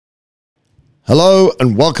Hello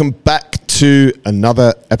and welcome back to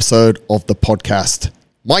another episode of the podcast.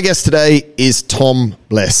 My guest today is Tom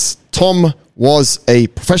Bliss. Tom was a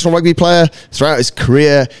professional rugby player. Throughout his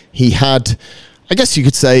career, he had, I guess you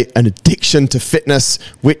could say, an addiction to fitness,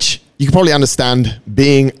 which you can probably understand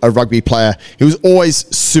being a rugby player. He was always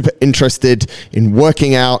super interested in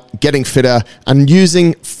working out, getting fitter, and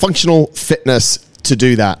using functional fitness to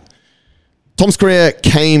do that. Tom's career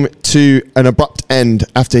came to an abrupt end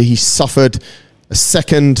after he suffered a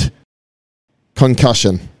second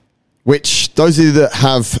concussion, which those of you that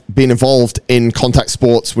have been involved in contact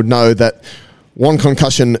sports would know that one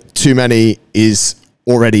concussion too many is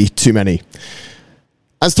already too many.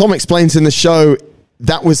 As Tom explains in the show,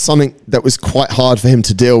 that was something that was quite hard for him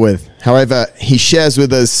to deal with. However, he shares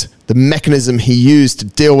with us the mechanism he used to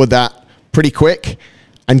deal with that pretty quick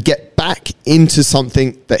and get back into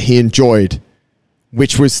something that he enjoyed,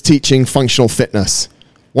 which was teaching functional fitness.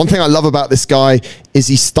 One thing I love about this guy is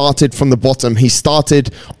he started from the bottom. He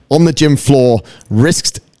started on the gym floor,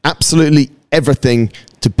 risked absolutely everything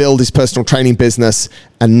to build his personal training business,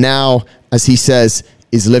 and now, as he says,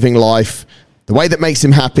 is living life the way that makes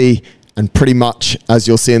him happy, and pretty much, as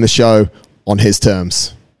you'll see in the show, on his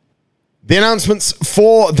terms. The announcements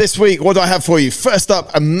for this week, what do I have for you? First up,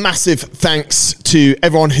 a massive thanks to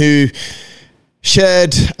everyone who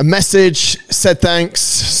shared a message, said thanks,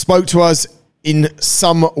 spoke to us in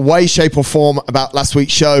some way, shape or form about last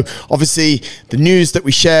week's show. Obviously, the news that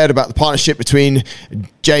we shared about the partnership between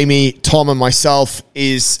Jamie, Tom and myself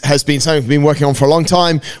has been something we've been working on for a long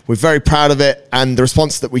time. We're very proud of it, and the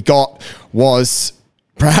response that we got was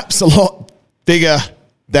perhaps a lot bigger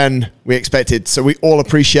than we expected. So we all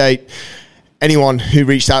appreciate anyone who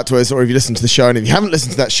reached out to us, or if you listen to the show. And if you haven't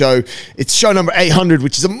listened to that show, it's show number 800,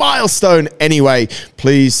 which is a milestone anyway.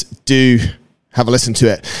 Please do have a listen to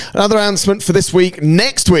it. Another announcement for this week.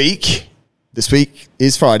 This week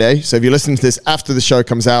is Friday. So if you're listening to this after the show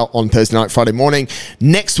comes out on Thursday night, Friday morning,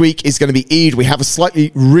 next week is going to be Eid. We have a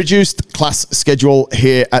slightly reduced class schedule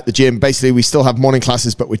here at the gym. Basically, we still have morning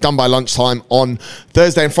classes, but we're done by lunchtime on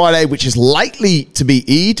Thursday and Friday, which is likely to be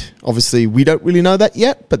Eid. Obviously, we don't really know that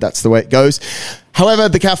yet, but that's the way it goes. However,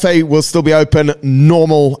 the cafe will still be open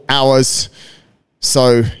normal hours.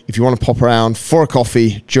 So if you want to pop around for a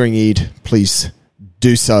coffee during Eid, please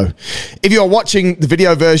do so. If you are watching the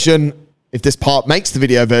video version, if this part makes the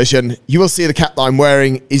video version, you will see the cap that I'm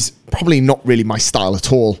wearing is probably not really my style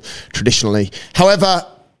at all, traditionally. However,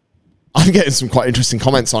 I'm getting some quite interesting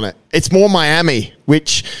comments on it. It's more Miami,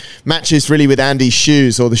 which matches really with Andy's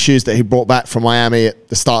shoes, or the shoes that he brought back from Miami at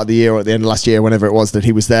the start of the year or at the end of last year, whenever it was that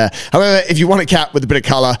he was there. However, if you want a cap with a bit of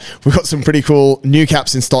color, we've got some pretty cool new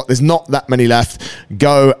caps in stock. There's not that many left.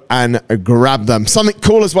 Go and grab them. Something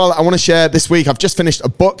cool as well that I want to share this week. I've just finished a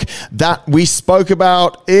book that we spoke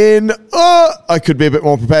about I could be a bit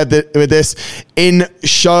more prepared with this, in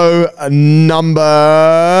show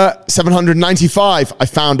number 795. I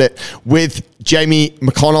found it with Jamie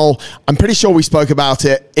McConnell. I'm pretty sure we spoke about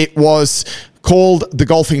it. It was called The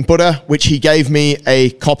Golfing Buddha, which he gave me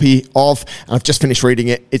a copy of, and I've just finished reading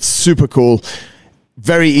it. It's super cool.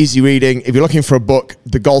 Very easy reading. If you're looking for a book,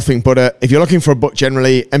 The Golfing Buddha. If you're looking for a book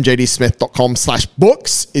generally,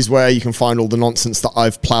 mjdsmith.com/books is where you can find all the nonsense that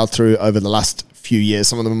I've plowed through over the last few years.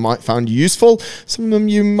 Some of them might find useful. Some of them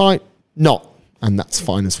you might not, and that's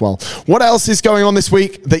fine as well. What else is going on this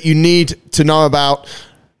week that you need to know about?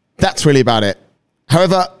 That's really about it.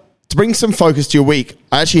 However, to bring some focus to your week,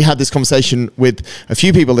 I actually had this conversation with a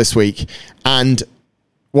few people this week, and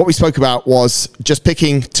what we spoke about was just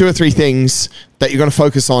picking 2 or 3 things that you're going to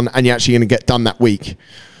focus on and you're actually going to get done that week.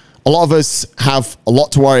 A lot of us have a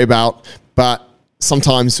lot to worry about, but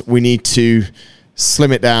sometimes we need to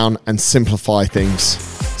slim it down and simplify things.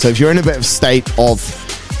 So if you're in a bit of a state of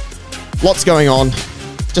lots going on,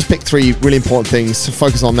 just pick 3 really important things,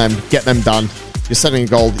 focus on them, get them done. You're setting a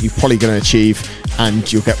goal that you're probably going to achieve,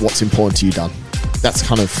 and you'll get what's important to you done. That's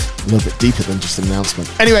kind of a little bit deeper than just an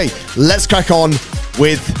announcement. Anyway, let's crack on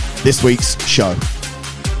with this week's show.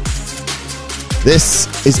 This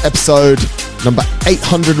is episode number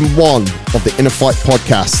 801 of the Inner Fight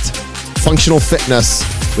podcast, Functional Fitness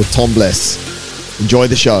with Tom Bliss. Enjoy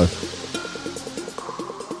the show.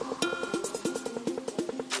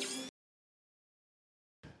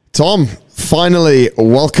 Tom, finally,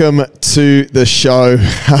 welcome to the show.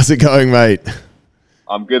 How's it going, mate?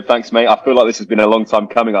 I'm good, thanks, mate. I feel like this has been a long time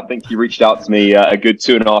coming. I think you reached out to me a good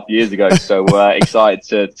 2.5 years ago, so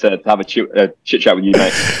excited to have a chit chat with you,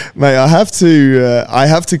 mate. Mate, I have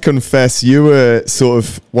to confess, you were sort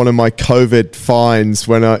of one of my COVID finds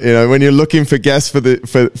when when you're looking for guests for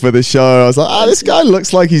the show. I was like, this guy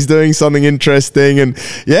looks like he's doing something interesting, and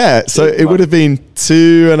yeah, so it would have been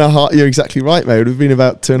 2.5. You're exactly right, mate. It would have been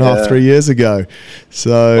about 2.5, 3 years ago.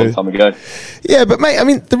 So long time ago. Yeah, but mate, I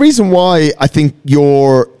mean, the reason why I think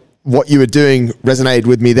what you were doing resonated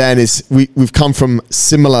with me then is we've come from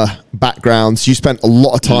similar backgrounds. You spent a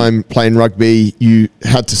lot of time playing rugby. You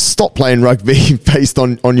had to stop playing rugby based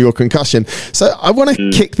on your concussion. So I want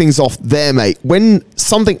to kick things off there, mate. When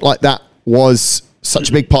something like that was such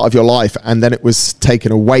a big part of your life and then it was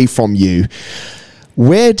taken away from you,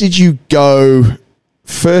 where did you go?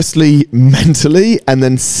 Firstly, mentally, and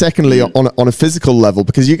then secondly, on a physical level,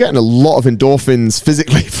 because you're getting a lot of endorphins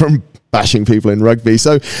physically from bashing people in rugby.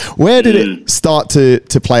 So where did it start to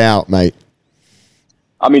play out, mate?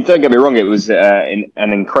 I mean, don't get me wrong, it was an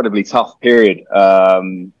incredibly tough period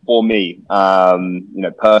for me.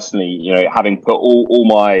 Personally, having put all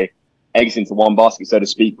my eggs into one basket, so to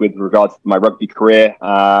speak, with regards to my rugby career.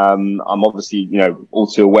 I'm obviously, all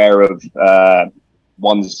too aware of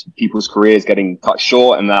people's careers getting cut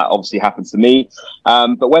short, and that obviously happened to me.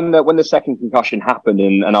 But when the second concussion happened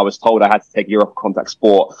and I was told I had to take a year off contact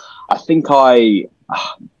sport, I think I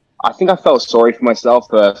felt sorry for myself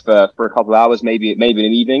for a couple of hours, maybe an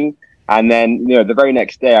evening. And then, the very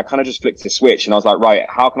next day, I kind of just flicked a switch and I was like, right,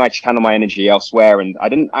 how can I channel my energy elsewhere? And I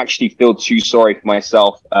didn't actually feel too sorry for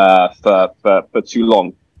myself for too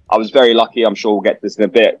long. I was very lucky. I'm sure we'll get to this in a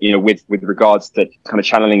bit, with regards to kind of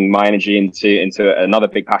channeling my energy into another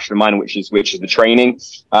big passion of mine, which is the training.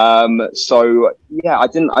 So yeah,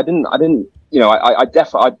 it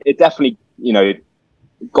definitely,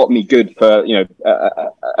 got me good for,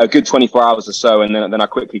 a good 24 hours or so. And then I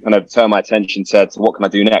quickly kind of turned my attention to what can I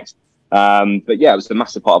do next? But yeah, it was a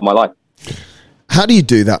massive part of my life. How do you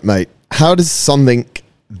do that, mate? How does something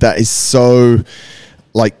that is so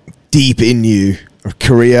deep in you, a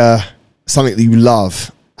career, something that you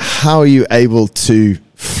love, how are you able to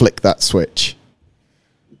flick that switch?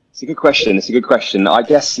 It's a good question. I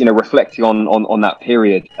guess, reflecting on that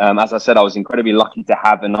period, as I said, I was incredibly lucky to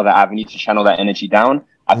have another avenue to channel that energy down.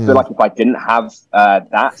 I feel like if I didn't have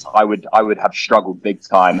that, I would have struggled big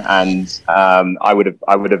time, and I would have,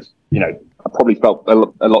 I probably felt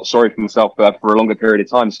a lot sorry for myself for a longer period of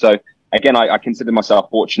time. So again, I consider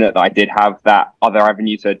myself fortunate that I did have that other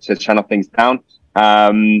avenue to channel things down.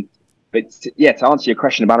 But yeah, to answer your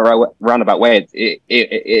question about a roundabout way,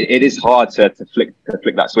 it is hard to flick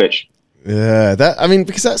that switch. Yeah,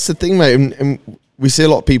 because that's the thing, mate. And we see a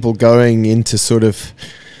lot of people going into sort of,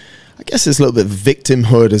 I guess there's a little bit of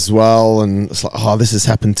victimhood as well. And it's like, this has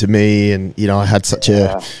happened to me. And, I had such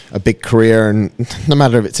a big career, and no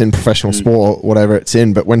matter if it's in professional sport or whatever it's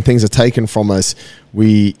in, but when things are taken from us,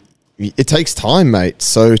 it takes time, mate.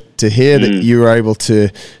 So to hear that you were able to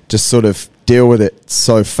just sort of deal with it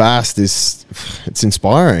so fast it's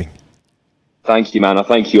inspiring. Thank you, man.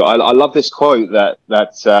 Thank you. I love this quote that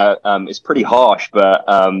is pretty harsh, but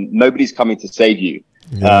nobody's coming to save you.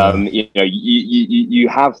 Yeah. You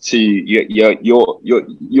have to. You're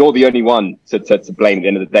the only one to blame at the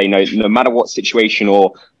end of the day. No matter what situation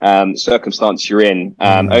or circumstance you're in,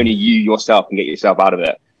 only you yourself can get yourself out of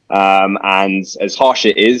it. And as harsh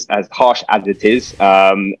as it is, I've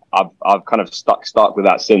kind of stuck with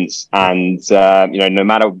that since. And, no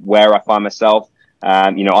matter where I find myself,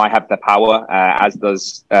 I have the power, as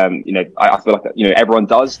does, I feel like, everyone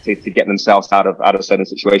does to get themselves out of certain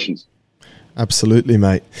situations. Absolutely,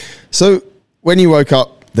 mate. So when you woke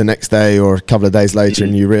up the next day or a couple of days later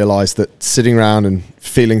and you realized that sitting around and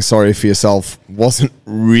feeling sorry for yourself wasn't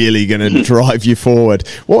really going to drive you forward,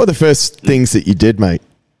 what were the first things that you did, mate?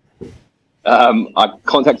 I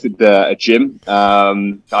contacted a gym.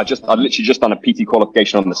 I'd literally just done a PT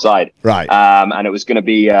qualification on the side. Right. And it was going to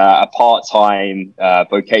be a part-time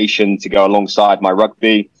vocation to go alongside my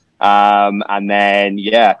rugby. And then,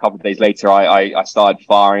 a couple of days later, I started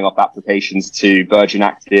firing off applications to Virgin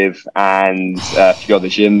Active and a few other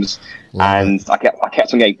gyms. Wow. And I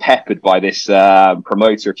kept on getting peppered by this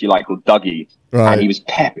promoter, if you like, called Dougie. Right. And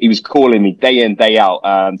he was calling me day in, day out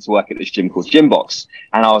to work at this gym called Gymbox.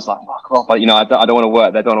 And I was like, fuck off, I don't want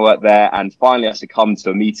to work there, And finally I succumbed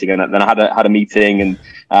to a meeting, and then I had a meeting, and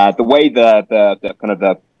the way the kind of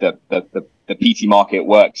the PT market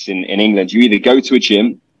works in England, you either go to a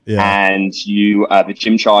gym, and the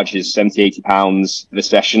gym charges £70-80 for the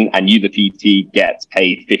session, and you, the PT, get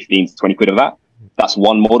paid 15 to 20 quid of that. That's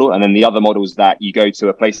one model. And then the other model is that you go to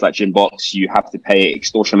a place like Gymbox, you have to pay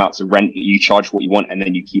extortionate amounts of rent, you charge what you want, and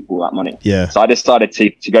then you keep all that money. Yeah. So I decided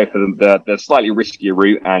to go for the slightly riskier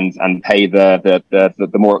route and pay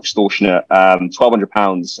the more extortionate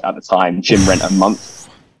 £1,200 at the time gym rent a month.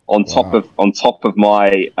 On top of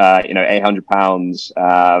my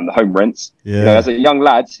 £800 home rent. Yeah. As a young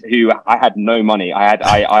lad who I had no money,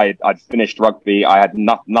 I'd finished rugby, I had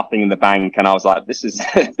nothing in the bank, and I was like, this is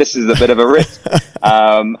this is a bit of a risk.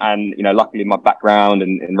 And luckily my background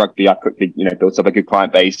in rugby, I quickly built up a good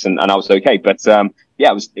client base, and I was okay. But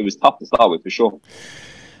it was tough to start with, for sure.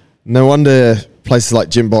 No wonder places like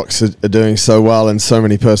Gymbox are doing so well, and so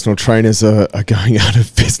many personal trainers are going out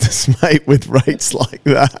of business, mate, with rates like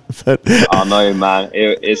that. But I know, man.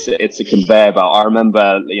 It's a conveyor belt. I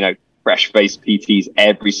remember, fresh-faced PTs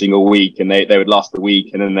every single week, and they would last a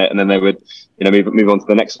week, and then they would, move on to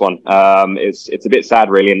the next one. It's a bit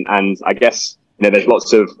sad, really, and I guess there's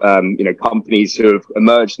lots of companies who have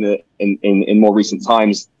emerged in more recent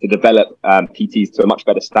times to develop PTs to a much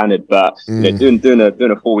better standard. But doing a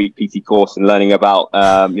 4-week PT course and learning about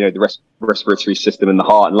the respiratory system in the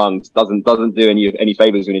heart and lungs doesn't do any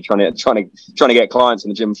favors when you're trying to get clients on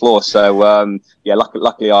the gym floor. So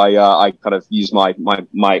luckily I kind of used my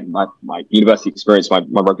university experience, my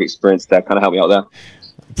rugby experience to kind of help me out there.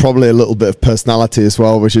 Probably a little bit of personality as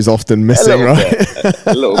well, which is often missing, right?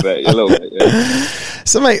 A little bit, yeah.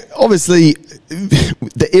 So, mate, obviously,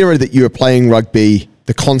 the era that you were playing rugby,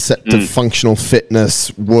 the concept of functional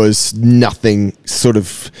fitness was nothing sort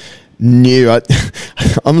of new.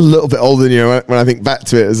 I'm a little bit older than you. When I think back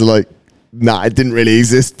to it, it's like, nah, it didn't really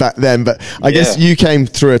exist back then. But I guess you came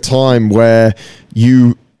through a time where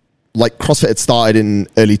like CrossFit had started in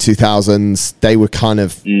early 2000s. They were kind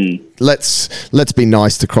of let's be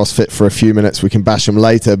nice to CrossFit for a few minutes. We can bash them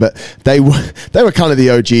later, but they were kind of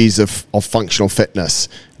the OGs of functional fitness.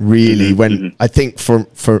 Really, when I think for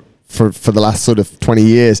the last sort of 20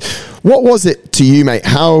 years, what was it to you, mate?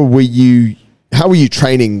 How were you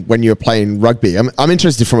training when you were playing rugby? I'm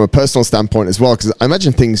interested from a personal standpoint as well, because I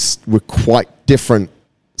imagine things were quite different.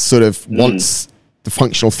 Sort of once the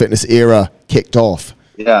functional fitness era kicked off.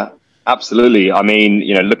 Yeah. Absolutely. I mean,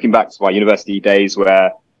 looking back to my university days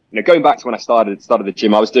where, going back to when I started the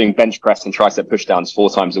gym, I was doing bench press and tricep push downs 4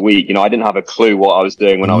 times a week. I didn't have a clue what I was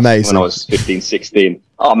doing when I was 15, 16.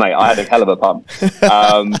 Oh, mate, I had a hell of a pump.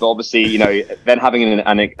 But obviously, then having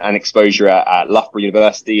an exposure at Loughborough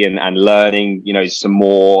University and learning, some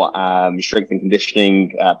more strength and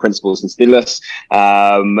conditioning principles and stimulus.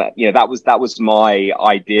 That was my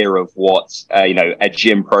idea of what a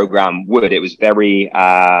gym program would. It was very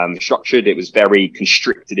structured. It was very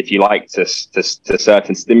constricted, if you like, to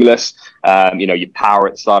certain stimulus. Your power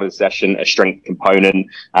at the start of the session, a strength component,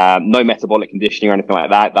 no metabolic conditioning or anything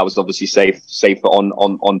like that. That was obviously safe on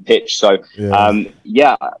pitch. So I'd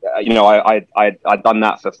done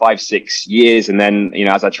that for 5-6 years, and then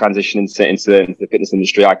as I transitioned into the fitness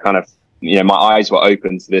industry, I kind of my eyes were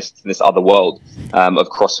open to this other world of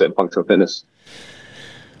CrossFit and functional fitness.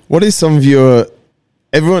 What is some of your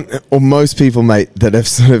everyone or most people, mate, that have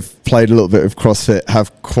sort of played a little bit of CrossFit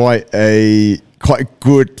have quite a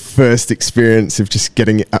good first experience of just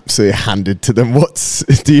getting it absolutely handed to them?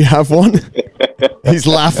 Do you have one? He's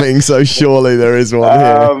laughing, so surely there is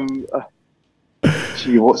one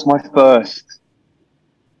here. What's my first?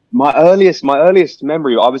 My earliest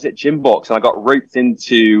memory, I was at Gymbox and I got roped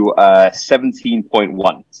into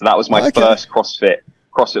 17.1. So that was my first CrossFit.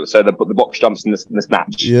 So the box jumps and the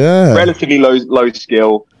snatch. Yeah. Relatively low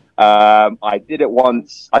skill. I did it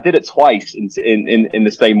once. I did it twice in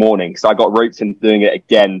the same morning. So I got roped into doing it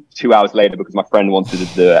again 2 hours later because my friend wanted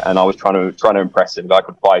to do it, and I was trying to impress him. Like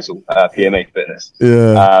Faisal, PMA Fitness.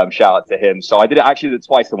 Yeah. Shout out to him. So I did it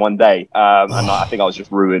twice in one day, and I think I was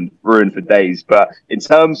just ruined for days. But in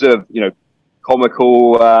terms of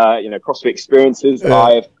comical CrossFit experiences,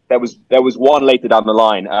 there was one later down the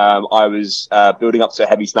line. I was building up to a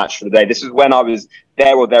heavy snatch for the day. This is when I was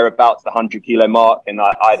there or thereabouts the 100 kilo mark, and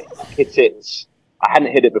I hit it. I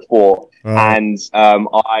hadn't hit it before, and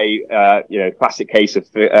classic case of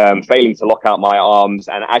failing to lock out my arms.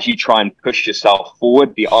 And as you try and push yourself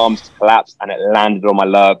forward, the arms collapsed, and it landed on my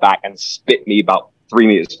lower back and spit me about 3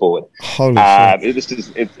 meters forward. Holy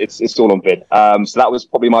shit. It's all on vid. So that was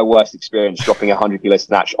probably my worst experience, dropping a 100 kilo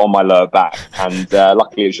snatch on my lower back. And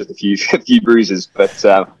luckily it was just a few bruises. But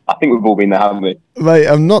I think we've all been there, haven't we? Mate,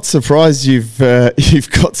 I'm not surprised you've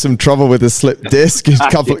got some trouble with a slip disc a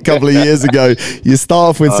couple of years ago. You start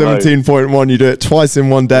off with 17.1, you do it twice in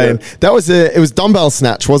one day, and that was it was dumbbell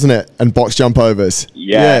snatch, wasn't it? And box jump overs.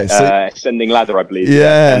 Ascending ladder, I believe.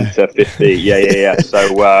 10 to 50. So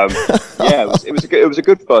it was a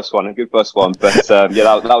good first one, But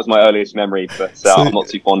that was my earliest memory. But I'm not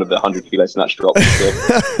too fond of the 100 kilo snatch drop.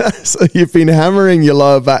 So you've been hammering your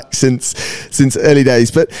lower back since early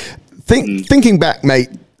days, but. Thinking back, mate,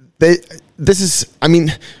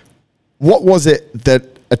 what was it that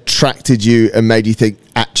attracted you and made you think,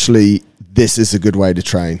 actually, this is a good way to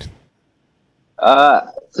train?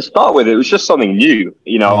 To start with, it was just something new.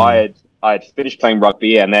 I had finished playing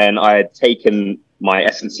rugby, and then I had taken my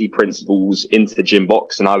S&C principles into the gym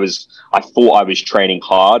box, and I thought I was training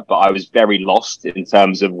hard, but I was very lost in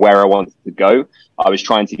terms of where I wanted to go. I was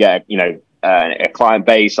trying to get, a client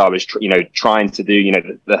base. I was, trying to do,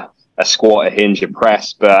 a squat, a hinge, a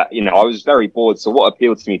press, but I was very bored. So what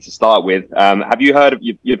appealed to me to start with? Have you heard of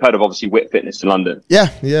you've heard of obviously Wit Fitness in London? Yeah.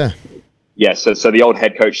 So the old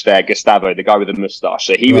head coach there, Gustavo, the guy with the moustache.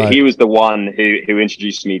 So he was the one who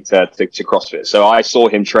introduced me to CrossFit. So I saw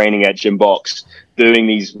him training at Gym Box, doing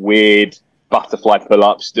these weird butterfly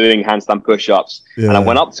pull-ups, doing handstand push-ups, and I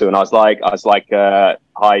went up to him and I was like,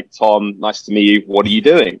 "Hi, Tom, nice to meet you. What are you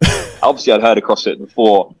doing?" Obviously, I'd heard of CrossFit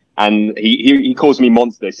before. And he calls me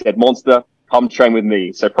Monster. He said, "Monster, come train with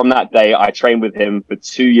me." So from that day, I trained with him for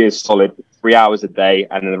 2 years solid, 3 hours a day,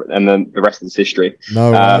 and then the rest is history.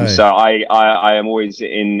 No way. So I am always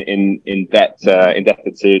in debt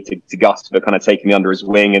to Gus for kind of taking me under his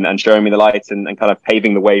wing and showing me the light and kind of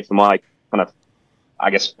paving the way for my kind of,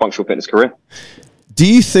 I guess, functional fitness career. Do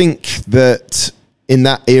you think that in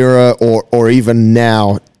that era or even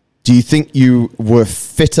now, do you think you were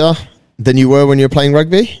fitter than you were when you were playing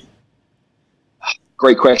rugby?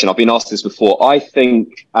 Great question. I've been asked this before. I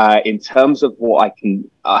think in terms of what I can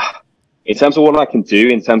do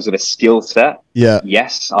in terms of a skill set,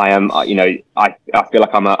 yes, I am. I feel like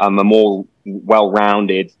I'm a more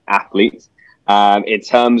well-rounded athlete. In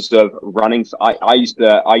terms of running, I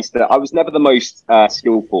was never the most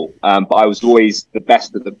skillful, but I was always the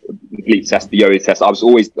best at the complete test, the yo-yo test. I was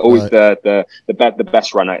always the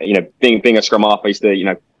best runner. Being a scrum half, I used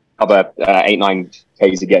to cover 8-9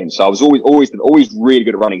 Ks a game. So I was always really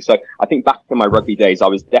good at running. So I think back in my rugby days, I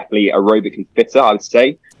was definitely aerobically fitter, I would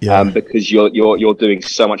say, because you're doing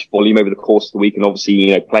so much volume over the course of the week, and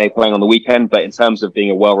obviously playing on the weekend. But in terms of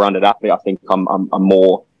being a well-rounded athlete, I think I'm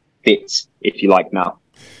more fit, if you like, now.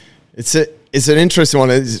 It's an interesting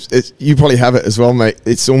one. You probably have it as well, mate.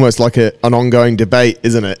 It's almost like an ongoing debate,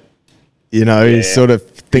 isn't it? You're sort of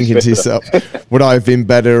thinking to yourself, would I have been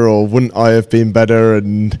better or wouldn't I have been better?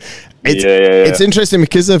 And it's interesting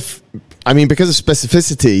because of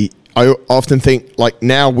specificity. I often think like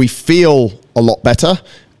now we feel a lot better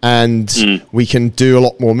and we can do a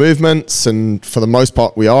lot more movements, and for the most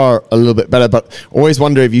part we are a little bit better, but always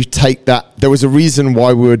wonder if you take that, there was a reason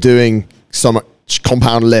why we were doing so much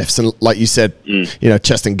compound lifts, and like you said,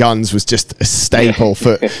 chest and guns was just a staple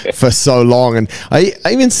for so long. And I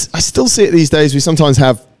still see it these days. We sometimes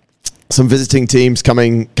have some visiting teams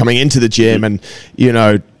coming into the gym, and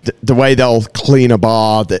the way they'll clean a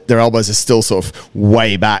bar, that their elbows are still sort of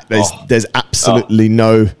way back. There's absolutely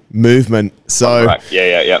no movement. So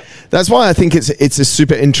that's why I think it's a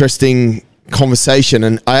super interesting conversation.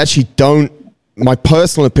 And I actually my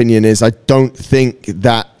personal opinion is I don't think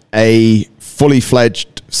that a fully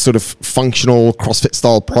fledged sort of functional CrossFit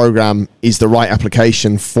style program is the right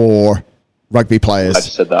application for rugby players. I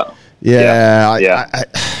just said that.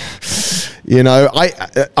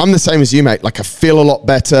 I'm the same as you, mate. Like I feel a lot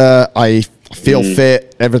better. I feel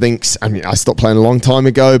fit. Everything's, I stopped playing a long time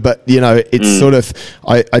ago, but it's sort of,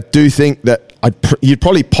 I do think that you'd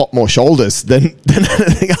probably pop more shoulders than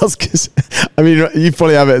anything else. Cause you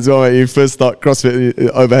probably have it as well, mate. You first start CrossFit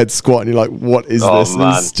overhead squat and you're like, what is this?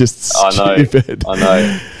 Man. This is just stupid. I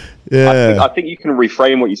know. Yeah. I think you can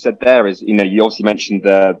reframe what you said there as, you obviously mentioned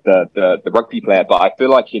the rugby player, but I feel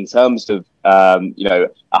like in terms of, a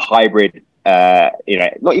hybrid,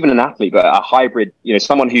 not even an athlete, but a hybrid,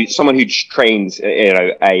 someone who trains,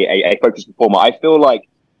 a focused performer, I feel like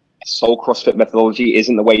soul CrossFit methodology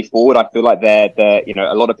isn't the way forward. I feel like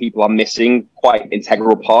a lot of people are missing quite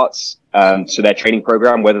integral parts to their training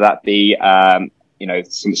program, whether that be,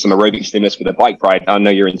 some aerobic stimulus with a bike ride. I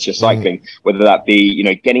know you're into cycling, whether that be,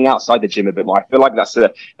 getting outside the gym a bit more. I feel like that's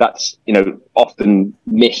often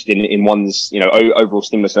missed in one's, overall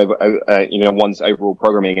stimulus over, one's overall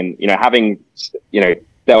programming. And, having,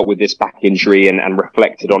 dealt with this back injury and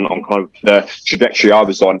reflected on kind of the trajectory I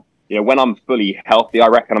was on, when I'm fully healthy, I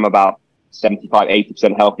reckon I'm about 75,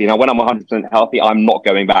 80% healthy. Now, when I'm 100% healthy, I'm not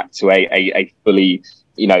going back to a fully,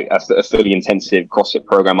 a fully intensive CrossFit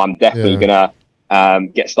program. I'm definitely gonna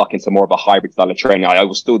get stuck into more of a hybrid style of training. I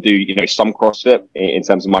will still do, some CrossFit in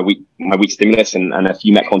terms of my weak stimulus and a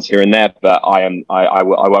few metcons here and there, but I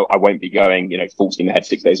won't be going, full steam ahead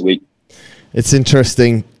 6 days a week. It's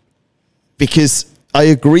interesting because I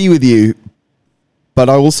agree with you, but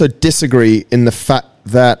I also disagree in the fact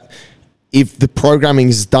that if the programming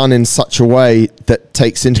is done in such a way that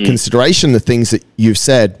takes into consideration the things that you've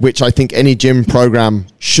said, which I think any gym program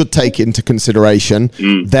should take into consideration,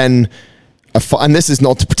 then and this is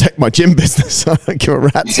not to protect my gym business. I don't give a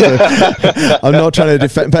rat's. I'm not trying to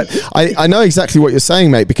defend, but I know exactly what you're saying,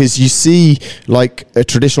 mate, because you see like a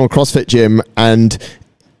traditional CrossFit gym and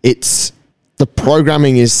the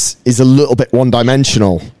programming is a little bit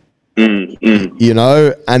one-dimensional. And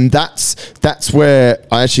that's where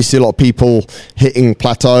I actually see a lot of people hitting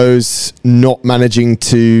plateaus, not managing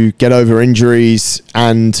to get over injuries,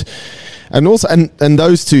 and also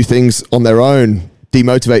those two things on their own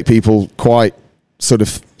demotivate people quite sort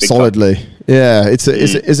of big solidly. Time. Yeah, it's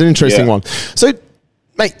an interesting one. So,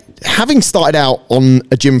 mate, having started out on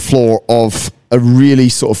a gym floor of a really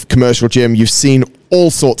sort of commercial gym, you've seen all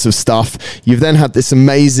sorts of stuff. You've then had this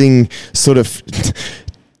amazing sort of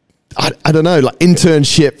I don't know, like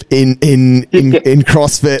internship in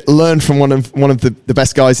CrossFit, learned from one of the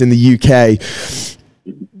best guys in the UK.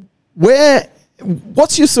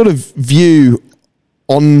 What's your sort of view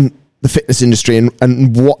on the fitness industry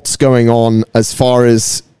and what's going on as far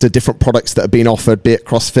as the different products that are being offered, be it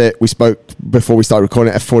CrossFit? We spoke before we started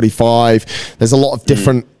recording at F45. There's a lot of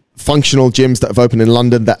different functional gyms that have opened in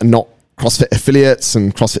London that are not CrossFit affiliates,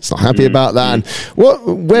 and CrossFit's not happy about that. And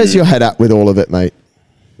where's your head at with all of it, mate?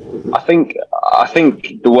 I think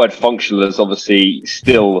the word functional is obviously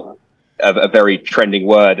still a very trending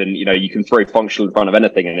word, and you can throw functional in front of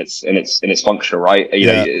anything, and it's functional, right?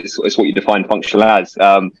 It's what you define functional as.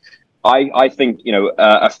 I think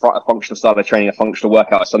a functional style of training, a functional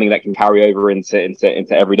workout, is something that can carry over into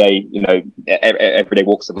everyday everyday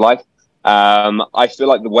walks of life. I feel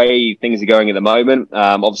like the way things are going at the moment,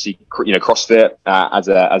 obviously, CrossFit as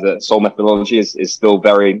a sole methodology is still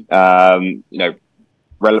very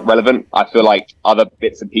relevant. I feel like other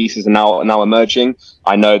bits and pieces are now emerging.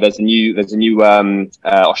 I know there's a new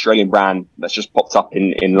Australian brand that's just popped up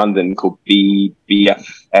in London called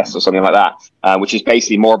BFS or something like that, which is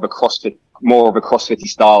basically more of a CrossFit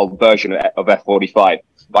style version of F45.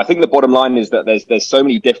 But I think the bottom line is that there's so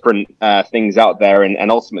many different things out there,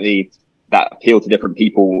 and ultimately that appeal to different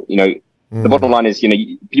people. The bottom line is,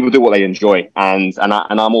 people do what they enjoy, and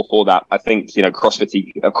I'm all for that. I think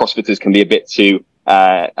CrossFitters can be a bit too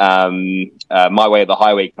my way or the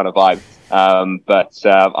highway kind of vibe, but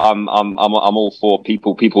I'm all for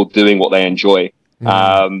people doing what they enjoy.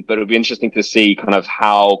 But it'll be interesting to see kind of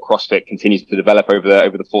how CrossFit continues to develop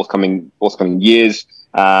over the forthcoming years.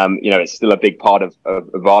 It's still a big part of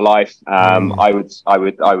our life. I would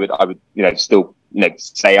still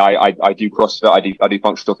say I do CrossFit, I do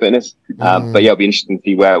functional fitness. But it'll be interesting to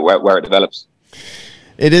see where it develops.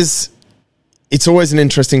 It's always an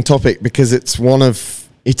interesting topic because it's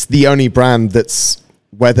the only brand that's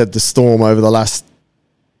weathered the storm over the last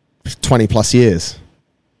 20 plus years,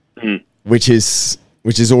 which is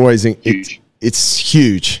always huge. It's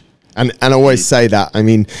huge. And I always say that. I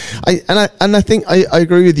mean, I think I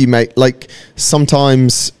agree with you, mate. Like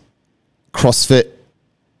sometimes CrossFit,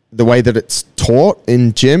 the way that it's taught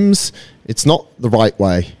in gyms, it's not the right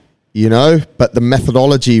way, but the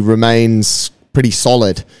methodology remains pretty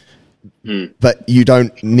solid. But you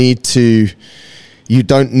don't need to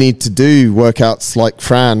do workouts like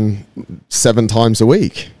Fran 7 times a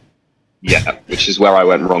week. Yeah, which is where I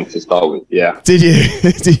went wrong to start with. Yeah. Did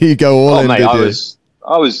you? Did you go all in? Mate, I was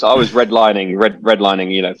redlining,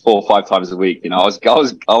 4 or 5 times a week. I was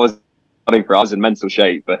in mental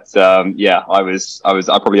shape, but I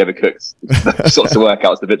probably overcooked sorts of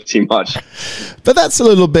workouts a bit too much. But that's a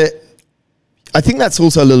little bit. I think that's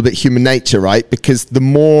also a little bit human nature, right? Because the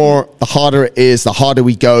harder it is, the harder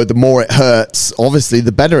we go, the more it hurts. Obviously,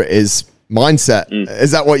 the better it is. Mindset.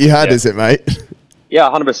 Is that what you had? Yeah. Is it, mate? Yeah,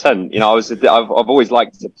 100%. I've always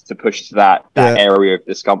liked to push to that area of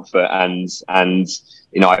discomfort, and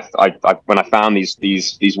I when I found these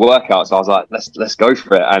workouts, I was like, let's go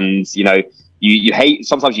for it. And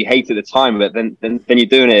sometimes you hate it at the time, but then you're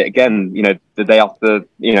doing it again, the day after,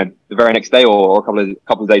 the very next day or a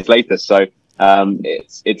couple of days later. So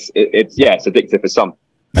it's addictive for some.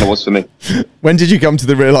 And it was for me. When did you come to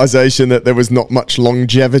the realization that there was not much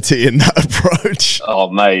longevity in that approach? Oh,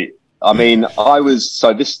 mate. I mean,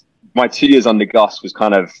 my 2 years under Gus was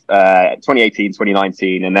kind of 2018,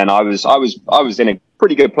 2019, and then I was in a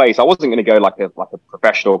pretty good place. I wasn't going to go like a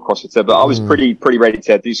professional CrossFitter, but I was pretty ready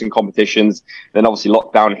to do some competitions. Then obviously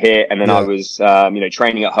lockdown hit, and then I was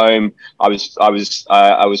training at home. I was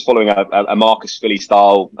following a Marcus Philly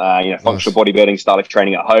style, functional bodybuilding style of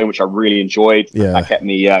training at home, which I really enjoyed. That kept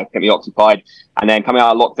me occupied. And then coming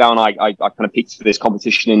out of lockdown, I kind of peaked for this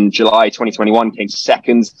competition in July 2021, came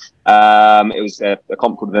second. It was a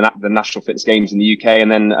comp called the National Fitness Games in the UK, and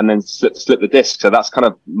then slipped the disc. So that's kind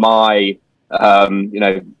of my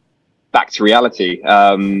back to reality.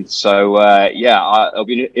 It'll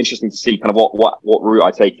be interesting to see kind of what route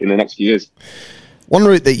I take in the next few years. One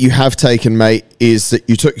route that you have taken, mate, is that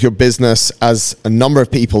you took your business, as a number of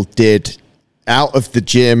people did, out of the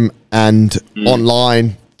gym and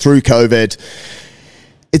online through COVID.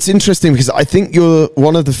 It's interesting because I think you're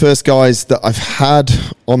one of the first guys that I've had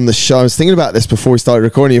on the show. I was thinking about this before we started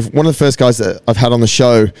recording. You're one of the first guys that I've had on the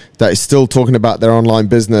show that is still talking about their online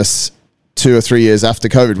business 2 or 3 years after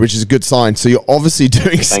COVID, which is a good sign. So you're obviously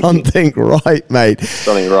doing something right, mate.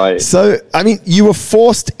 Something right. So, I mean, you were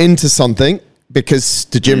forced into something because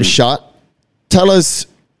the gym's shut. Tell us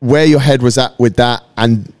where your head was at with that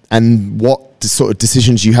and what sort of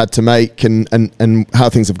decisions you had to make and how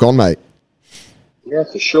things have gone, mate. Yeah,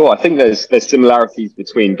 for sure. I think there's similarities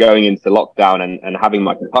between going into lockdown and having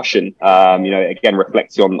my concussion, again,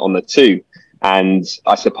 reflecting on the two. And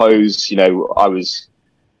I suppose, I was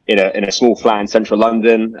in a small flat in central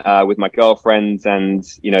London with my girlfriend, and,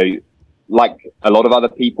 like a lot of other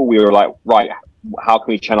people, we were like, right, how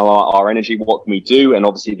can we channel our energy? What can we do? And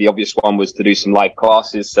obviously the obvious one was to do some live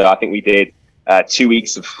classes. So I think we did 2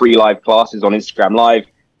 weeks of free live classes on Instagram Live,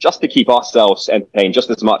 just to keep ourselves entertained just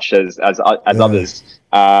as much as others.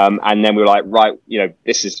 And then we were like, right, we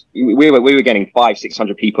were getting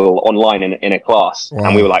 500-600 people online in a class. Wow.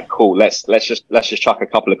 And we were like, cool, let's just chuck a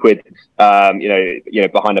couple of quid, behind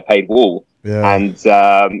a paid wall. Yeah. And,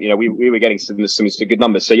 we were getting some good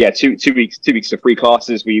numbers. So yeah, two weeks of free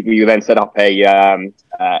classes. We then set up an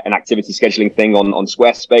activity scheduling thing on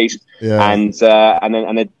Squarespace. Yeah. And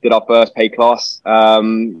then did our first paid class,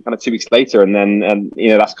 kind of 2 weeks later. And then,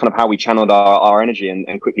 that's kind of how we channeled our energy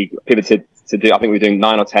and quickly pivoted to do, I think we were doing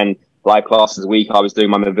 9 or 10 live classes a week. I was doing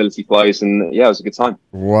my mobility flows, and yeah, it was a good time.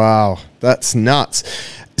 Wow. That's nuts.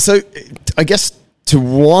 So I guess to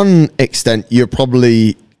one extent, you're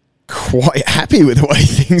probably quite happy with the way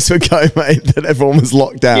things were going, mate, that everyone was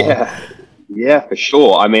locked down. Yeah, for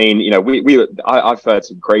sure. I mean, I've heard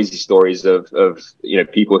some crazy stories of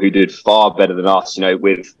people who did far better than us,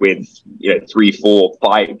 with 3, 4,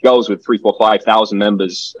 5 girls with 3, 4, 5,000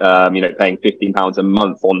 members, paying £15 a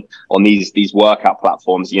month on these workout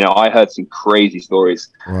platforms. I heard some crazy stories.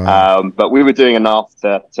 Wow. But we were doing enough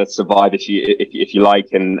to survive, if you like,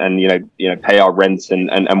 and pay our rent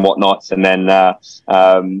and whatnot, and then I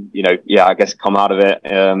guess come out of it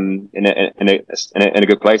in a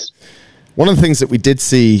good place. One of the things that we did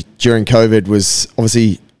see during COVID was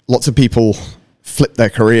obviously lots of people flip their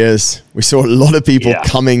careers. We saw a lot of people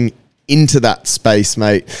coming into that space,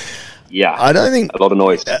 mate. Yeah. I don't think... A lot of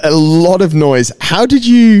noise. A lot of noise. How did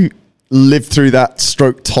you live through that,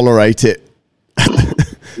 stroke tolerate it?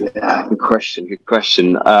 Yeah, good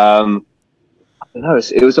question. I don't know.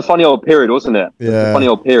 It was a funny old period, wasn't it? Yeah. It was a funny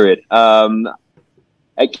old period.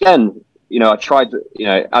 Again... I tried,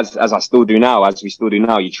 as I still do now, as we still do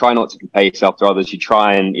now, you try not to compare yourself to others. You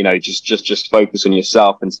try and, just focus on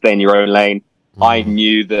yourself and stay in your own lane. I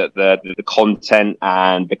knew that the content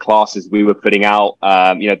and the classes we were putting out,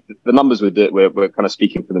 the numbers were kind of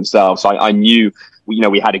speaking for themselves. So I knew,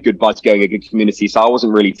 we had a good buzz going, a good community. So I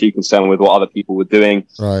wasn't really too concerned with what other people were doing.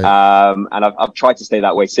 Right. And I've tried to stay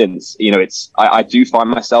that way since. I do find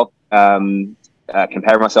myself,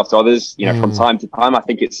 comparing myself to others, from time to time. I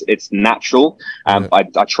think it's natural.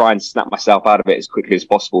 I try and snap myself out of it as quickly as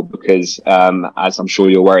possible because, as I'm sure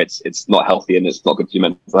you're aware, it's not healthy and it's not good for your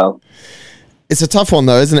mental health. It's a tough one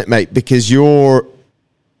though, isn't it, mate? Because you've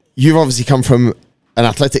obviously come from an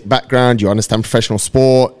athletic background. You understand professional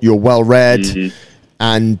sport. You're well read,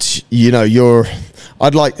 and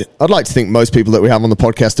I'd like to think most people that we have on the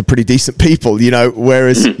podcast are pretty decent people.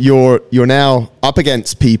 Whereas you're now up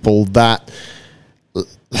against people that,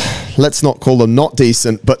 let's not call them not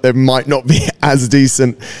decent, but they might not be as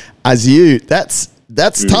decent as you. That's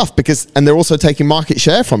tough because, and they're also taking market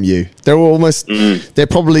share from you. They're almost,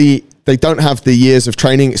 they don't have the years of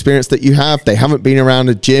training experience that you have. They haven't been around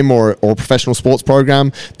a gym or a professional sports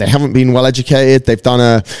program. They haven't been well educated. They've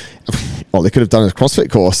done they could have done a CrossFit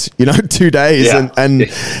course, 2 days. Yeah. And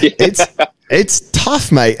it's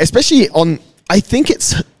tough, mate, especially I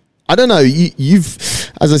I don't know. You've,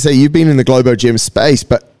 as I say, you've been in the Globo Gym space,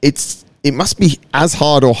 but it must be as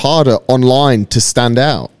hard or harder online to stand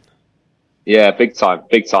out. Yeah, big time.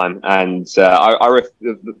 And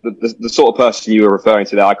the sort of person you were referring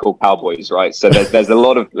to there, I call cowboys, right? So there's a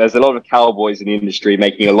lot of cowboys in the industry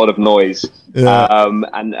making a lot of noise. Yeah.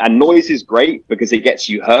 And noise is great because it gets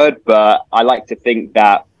you heard. But I like to think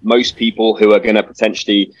that most people who are going to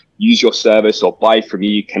potentially use your service or buy from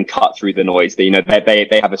you can cut through the noise. They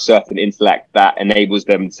have a certain intellect that enables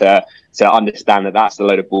them to understand that that's a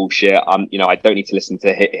load of bullshit. I don't need to listen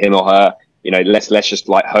to him or her. Let's just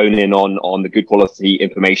like hone in on the good quality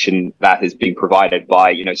information that is being provided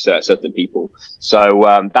by, certain people.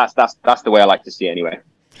 So that's the way I like to see it anyway.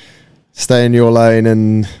 Stay in your lane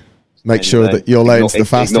and make sure that your lane's the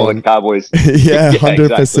fast one. The Cowboys. Yeah,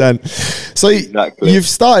 100%. Exactly. So you've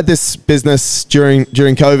started this business during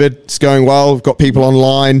COVID. It's going well. We've got people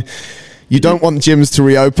online. You don't want gyms to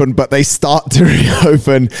reopen, but they start to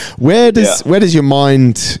reopen. Where does your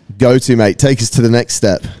mind go to, mate? Take us to the next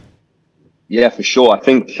step. Yeah, for sure. I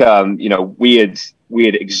think we had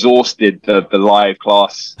exhausted the live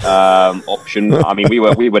class option. I mean, we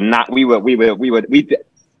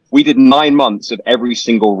did 9 months of every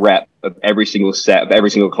single rep of every single set of every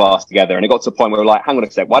single class together, and it got to a point where we were like, hang on a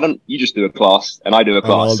sec, why don't you just do a class and I do a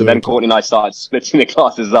class? So then Courtney and I started splitting the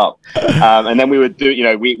classes up, and then we would do,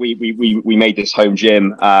 we made this home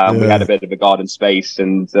gym. We had a bit of a garden space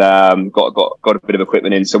and got a bit of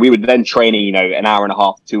equipment in. So we would then training, an hour and a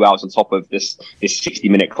half, 2 hours on top of this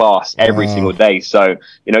 60-minute class every single day. So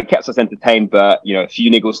it kept us entertained, but a few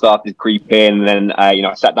niggles started to creep in. And then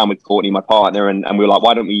I sat down with Courtney, my partner, and we were like,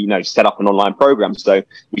 why don't we set up an online program? So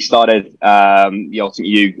we started the Ultimate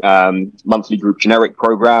You monthly group generic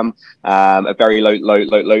program, a very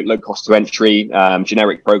low cost to entry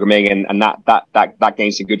generic programming, and that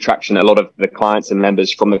gained some good traction. A lot of the clients and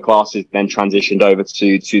members from the classes then transitioned over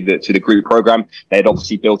to the group program. They had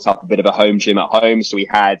obviously built up a bit of a home gym at home, so we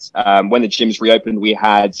had when the gyms reopened, we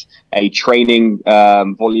had a training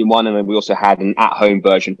volume 1, and then we also had an at-home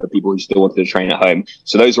version for people who still wanted to train at home.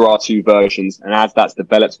 So those are our two versions, and as that's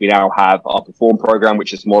developed, we now have our Perform program,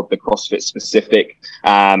 which is more of the CrossFit specific,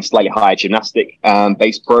 slightly higher gymnastic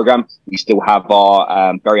based program. We still have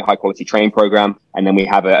our very high quality training program, and then we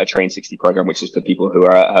have a Train 60 program, which is for people who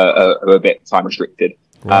are a bit time restricted.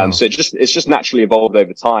 Wow. So it's just naturally evolved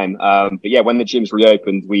over time. But yeah, when the gyms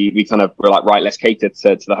reopened, we kind of were like, right, let's cater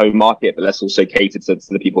to the home market, but let's also cater to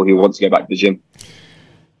the people who want to go back to the gym.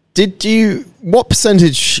 What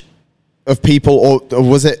percentage of people, or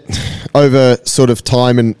was it over sort of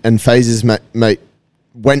time and phases, mate,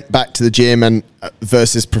 went back to the gym and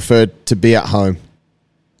versus preferred to be at home?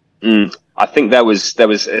 I think there was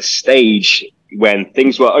a stage when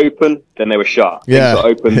things were open, then they were shut. Yeah. Things were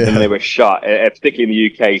open, then they were shut, particularly in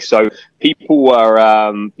the UK. So people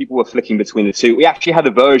were flicking between the two. We actually had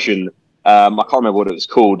a version, I can't remember what it was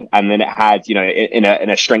called, and then it had, in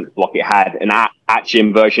a strength block, it had an at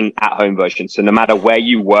gym version, at home version. So no matter where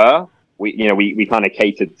you were, we kind of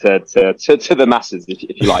catered to the masses, if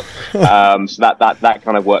you like. So that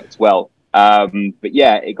kind of worked well. But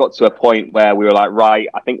yeah, it got to a point where we were like, right,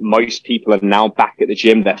 I think most people are now back at the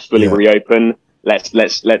gym. They're fully reopened.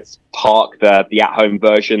 Let's park the at home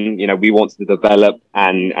version. We want to develop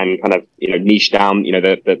and kind of niche down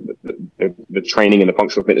the training and the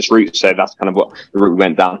functional fitness route. So that's kind of what the route we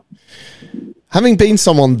went down. Having been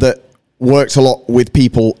someone that worked a lot with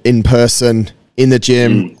people in person, in the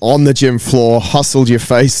gym, on the gym floor, hustled your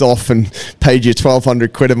face off and paid you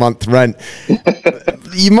 1,200 quid a month rent,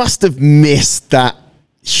 you must have missed that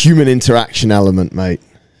human interaction element, mate.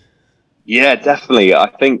 Yeah, definitely. I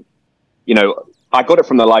think, I got it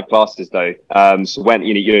from the live classes though. So when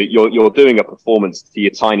you're doing a performance to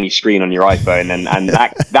your tiny screen on your iPhone, and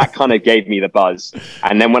that kind of gave me the buzz.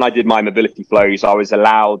 And then when I did my mobility flows, I was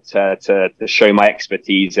allowed to show my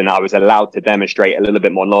expertise, and I was allowed to demonstrate a little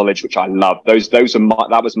bit more knowledge, which I loved.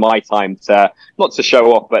 That was my time to not to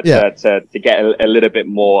show off, but to get a little bit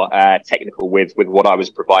more technical with what I was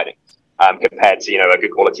providing compared to a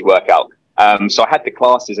good quality workout. So I had the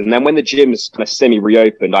classes, and then when the gyms kind of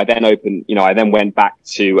semi-reopened, I then went back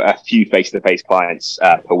to a few face-to-face clients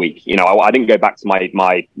per week. I didn't go back to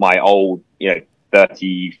my old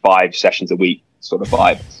 35 sessions a week sort of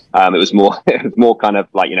vibe. It was more kind of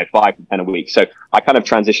like 5 to 10 a week. So I kind of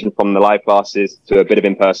transitioned from the live classes to a bit of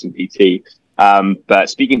in-person PT. But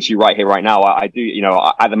speaking to you right here, right now, I do,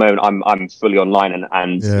 at the moment, I'm fully online and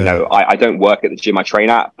I don't work at the gym I train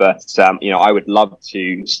at, but, I would love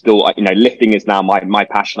to still, lifting is now my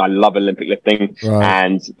passion. I love Olympic lifting,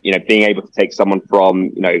 and, being able to take someone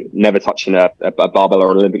from, never touching a barbell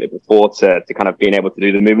or an Olympic lift before to kind of being able to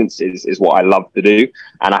do the movements is what I love to do.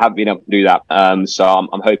 And I haven't been able to do that. So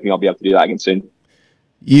I'm hoping I'll be able to do that again soon.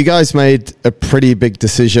 You guys made a pretty big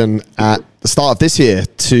decision at the start of this year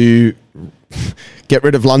to get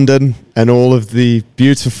rid of London and all of the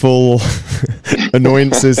beautiful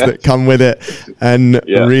annoyances that come with it, and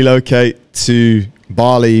relocate to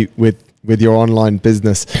Bali with your online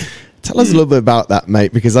business. Tell us a little bit about that,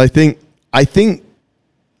 mate, because I think a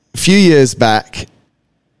few years back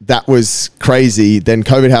that was crazy. Then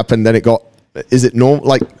COVID happened. Then is it normal?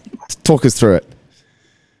 Like, talk us through it.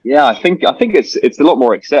 Yeah, I think it's a lot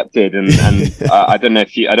more accepted, and I don't know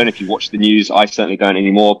if you watch the news. I certainly don't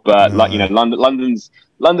anymore. But London is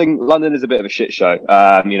a bit of a shit show.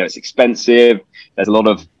 It's expensive. There's a lot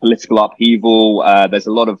of political upheaval. There's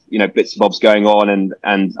a lot of bits and bobs going on,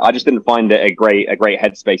 and I just didn't find it a great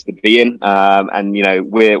headspace to be in.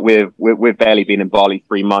 We've barely been in Bali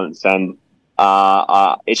 3 months, and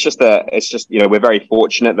it's just we're very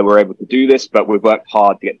fortunate that we're able to do this, but we've worked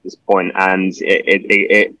hard to get to this point, and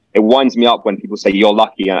it winds me up when people say you're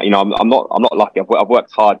lucky. I'm not lucky. I've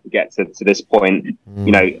worked hard to get to this point.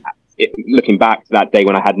 Looking back to that day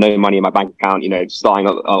when I had no money in my bank account, starting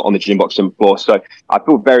on the gym box gym floor. So I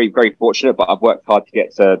feel very, very fortunate, but I've worked hard to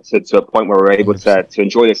get to a point where we're able to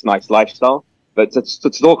enjoy this nice lifestyle. But to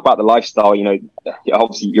talk about the lifestyle,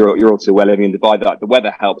 obviously you're also well living in Dubai. The weather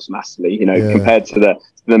helps massively, compared to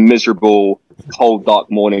the miserable, cold, dark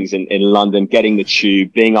mornings in London. Getting the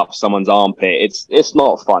tube, being up someone's armpit, it's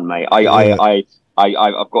not fun, mate. I've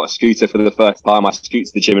got a scooter for the first time. I scoot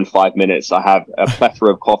to the gym in 5 minutes. I have a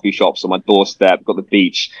plethora of coffee shops on my doorstep. Got the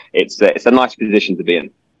beach. It's a nice position to be in.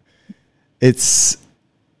 The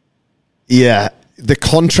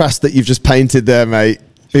contrast that you've just painted there, mate.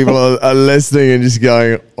 People are listening and just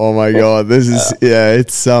going, "Oh my god, this is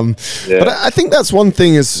But I think that's one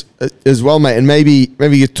thing as well, mate. And maybe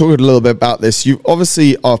you talk a little bit about this. You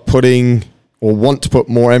obviously are putting or want to put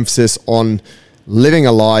more emphasis on living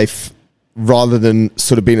a life rather than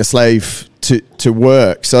sort of being a slave to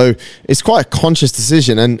work. So it's quite a conscious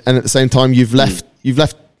decision, and at the same time, you've left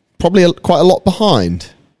probably quite a lot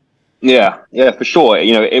behind. Yeah, for sure.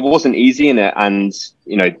 It wasn't easy in it, and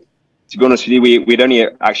to be honest with you, we'd only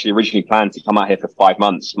actually originally planned to come out here for 5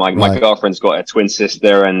 months. My girlfriend's got a twin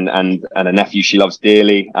sister and a nephew she loves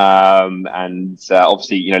dearly.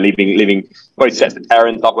 Obviously, leaving both sets of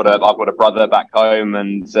parents. I've got a brother back home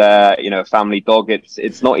and a family dog.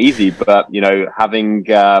 It's not easy, but having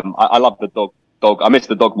I love the dog. I miss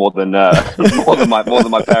the dog more than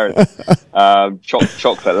my parents.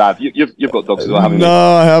 Chocolate lab. You've got dogs as well, haven't you?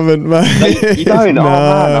 No, I haven't, mate. No, you don't. No, oh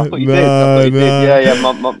man, I thought you did. Yeah.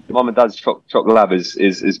 Mum and Dad's chocolate lab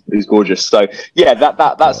is gorgeous. So yeah,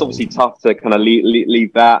 that's obviously tough to kind of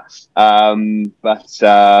leave that.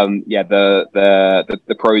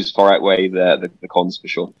 The pros far outweigh the cons for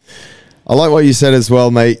sure. I like what you said as well,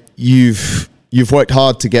 mate. You've worked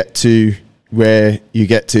hard to get to where you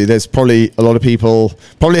get to. There's probably a lot of people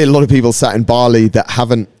sat in Bali that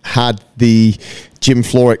haven't had the gym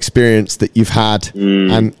floor experience that you've had.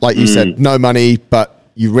 And like you said, no money, but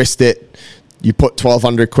you risked it. You put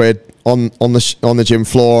 1,200 quid on the gym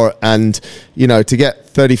floor, and to get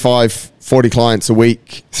 35, 40 clients a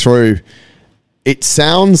week through, it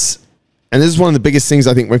sounds, and this is one of the biggest things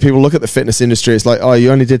I think when people look at the fitness industry, it's like, oh,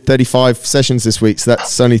 you only did 35 sessions this week, so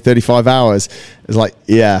that's only 35 hours. It's like,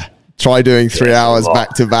 yeah, try doing 3 hours back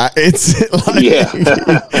to back. It's like,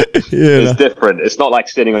 it's different. It's not like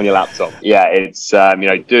sitting on your laptop. Yeah, it's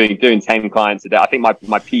doing 10 clients a day. I think my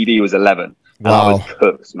PD was 11. And I was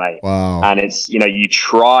cooked, mate. Wow. And it's you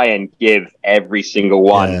try and give every single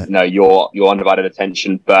one your undivided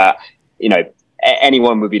attention, but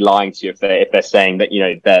anyone would be lying to you if they're saying that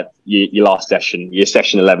that your last session, your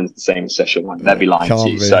session 11 is the same as session 1. They'd be lying to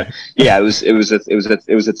you. So yeah, it was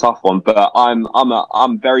a tough one, but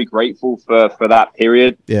I'm very grateful for that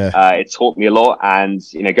period. Yeah, it taught me a lot, and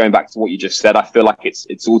going back to what you just said, I feel like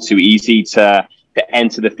it's all too easy to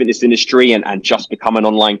enter the fitness industry and just become an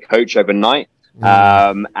online coach overnight.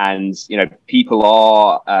 People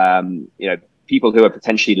are people who are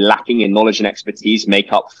potentially lacking in knowledge and expertise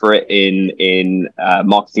make up for it in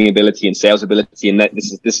marketing ability and sales ability. And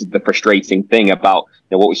this is the frustrating thing about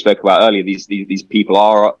what we spoke about earlier. These people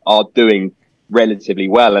are doing relatively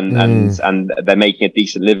well and they're making a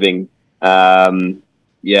decent living. By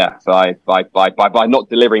not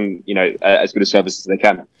delivering as good a service as they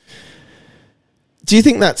can. Do you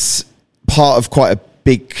think that's part of quite a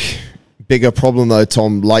bigger problem though,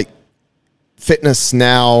 Tom? Like fitness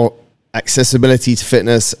now, accessibility to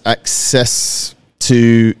fitness, access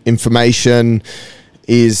to information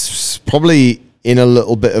is probably in a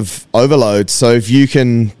little bit of overload. So if you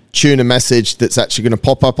can tune a message that's actually going to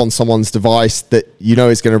pop up on someone's device that you know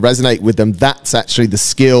is going to resonate with them, that's actually the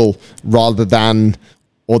skill rather than,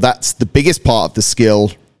 or that's the biggest part of the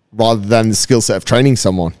skill rather than the skill set of training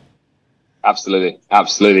someone. Absolutely.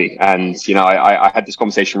 And, I had this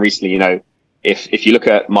conversation recently, if you look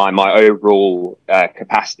at my overall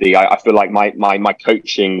capacity, I feel like my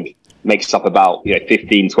coaching makes up about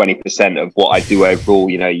 15-20% of what I do overall.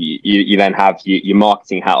 You then have your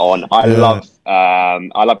marketing hat on. I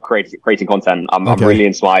love creating content. I'm really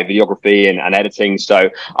into my videography and editing, so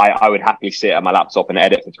I would happily sit at my laptop and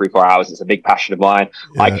edit for 3-4 hours. It's a big passion of mine.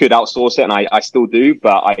 I could outsource it, and I still do,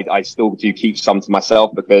 but I still do keep some to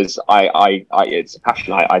myself because I it's a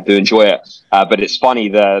passion. I do enjoy it, but it's funny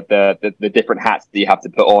the different hats that you have to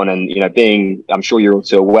put on, and being, I'm sure you're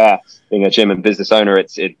also aware, being a gym and business owner,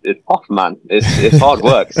 it's tough, man. It's hard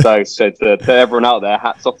work. So to everyone out there,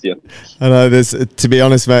 hats off to you. I know this, to be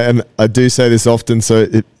honest, mate, and I do say this often, so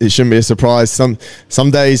it shouldn't be a surprise.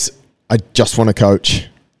 Some days I just want to coach.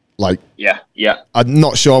 Like, yeah. I'm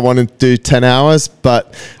not sure I want to do 10 hours,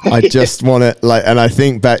 but I just want to, like, and I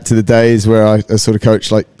think back to the days where I sort of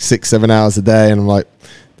coached like 6-7 hours a day, and I'm like,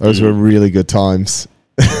 those were really good times.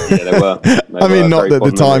 Yeah, they were. I mean, not that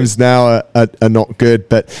the times now are not good,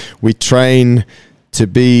 but we train to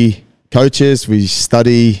be coaches. We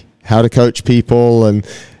study how to coach people, and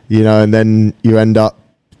and then you end up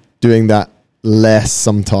doing that less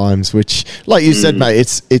sometimes, which, like you said, mate,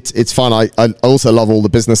 it's fun. I also love all the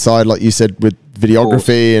business side, like you said, with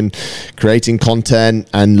videography and creating content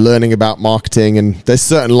and learning about marketing. And there's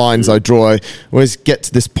certain lines I draw. I always get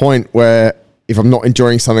to this point where if I'm not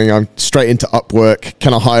enjoying something, I'm straight into Upwork.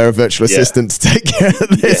 Can I hire a virtual assistant to take care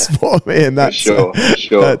of this for me? And that's sure.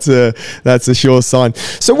 That's a sure sign.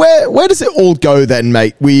 So where does it all go then,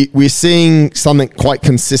 mate? We're seeing something quite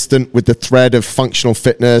consistent with the thread of functional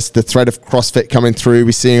fitness, the thread of CrossFit coming through.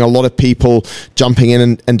 We're seeing a lot of people jumping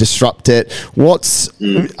in and disrupt it.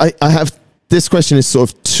 I have, this question is sort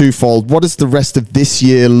of twofold. What does the rest of this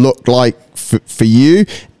year look like for you?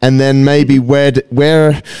 And then maybe where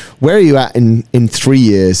are you at in 3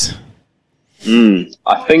 years?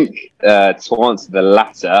 I think to answer the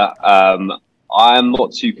latter, I'm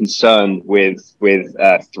not too concerned with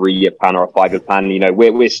a 3-year plan or a 5-year plan.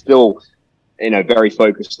 We're still very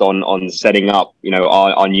focused on setting up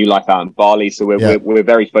our new life out in Bali. So we're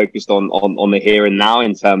very focused on the here and now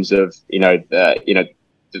in terms of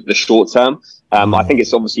the short term. I think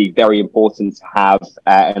it's obviously very important to have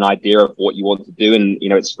an idea of what you want to do, and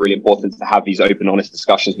it's really important to have these open, honest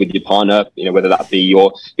discussions with your partner, whether that be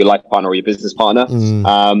your life partner or your business partner.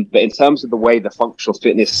 But in terms of the way the functional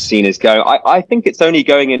fitness scene is going, I think it's only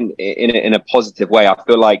going in a positive way. I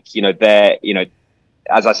feel like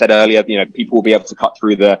as I said earlier, people will be able to cut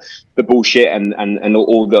through the bullshit and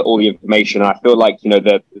all the information. And I feel like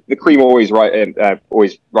the cream always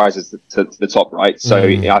rises to the top, right? So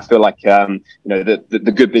I feel like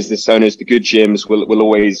the good business owners, the good gyms will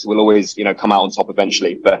always come out on top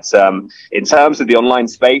eventually. But in terms of the online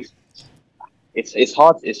space, it's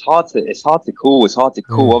hard to call.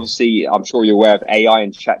 Obviously, I'm sure you're aware of AI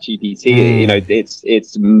and ChatGPT.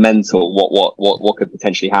 It's mental what could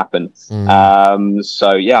potentially happen.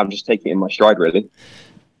 So yeah, I'm just taking it in my stride, really.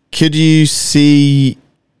 Could you see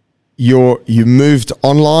you moved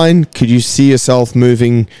online? Could you see yourself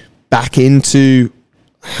moving back into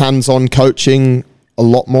hands-on coaching a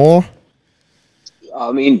lot more?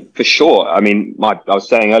 I mean, for sure. I mean, I was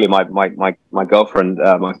saying earlier, my girlfriend,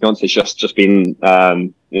 my fiance, just been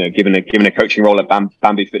given a coaching role at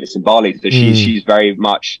Bamboo Fitness in Bali. So she's very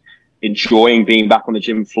much enjoying being back on the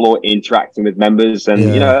gym floor, interacting with members, and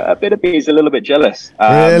a bit of me is a little bit jealous.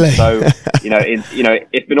 Really? So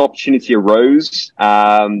if an opportunity arose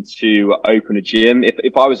to open a gym,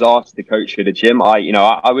 if I was asked to coach at a gym,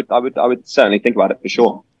 I would certainly think about it for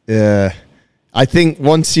sure. Yeah, I think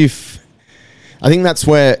I think that's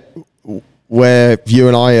where you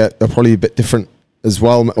and I are probably a bit different as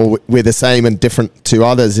well, or we're the same and different to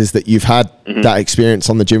others, is that you've had that experience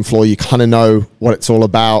on the gym floor. You kind of know what it's all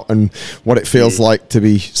about and what it feels like to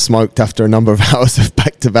be smoked after a number of hours of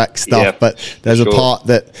back-to-back stuff. Yeah, but there's a part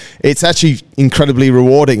that it's actually incredibly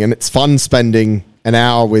rewarding, and it's fun spending an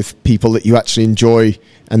hour with people that you actually enjoy,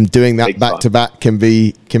 and doing that back-to-back can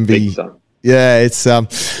be. Yeah, it's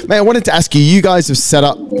mate, I wanted to ask you. You guys have set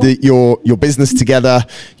up your business together.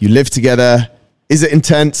 You live together. Is it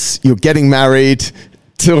intense? You're getting married.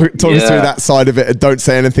 talk us through that side of it, and don't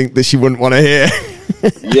say anything that she wouldn't want to hear.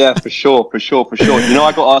 Yeah, for sure. You know,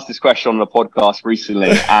 I got asked this question on a podcast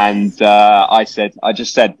recently, and I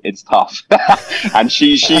just said it's tough, and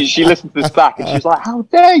she listened to this back, and she's like, "How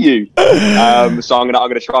dare you?" So I'm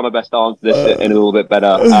gonna try my best to answer this in a little bit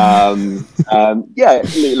better. Yeah,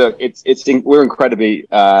 look, we're incredibly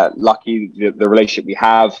lucky the relationship we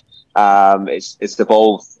have. It's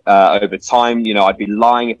evolved over time. You know, I'd be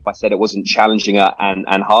lying if I said it wasn't challenging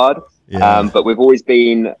and hard. Yeah. But we've always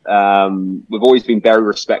been very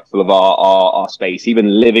respectful of our space.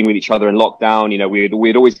 Even living with each other in lockdown, you know, we'd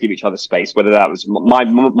always give each other space. Whether that was my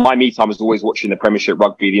me time was always watching the Premiership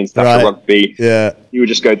rugby, the international rugby. Yeah, you would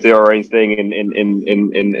just go do our own thing in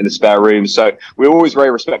the spare room. So we're always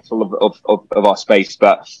very respectful of our space.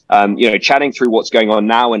 But you know, chatting through what's going on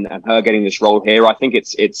now and her getting this role here, I think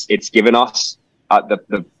it's given us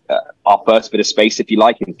our first bit of space, if you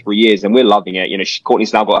like, in 3 years, and we're loving it. You know,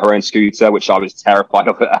 Courtney's now got her own scooter, which I was terrified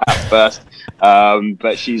of at first,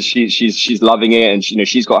 but she's loving it, and you know,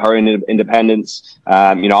 she's got her own independence.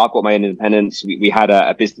 You know, I've got my own independence. We had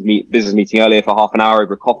a business meeting earlier for half an hour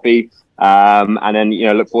over coffee, and then, you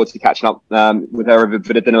know, look forward to catching up with her over a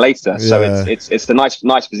bit of dinner later. Yeah. So it's a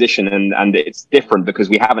nice position, and it's different because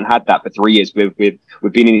we haven't had that for 3 years. We've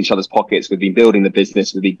been in each other's pockets. We've been building the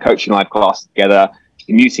business. We've been coaching live classes together,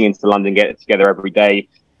 commuting into London, get together every day.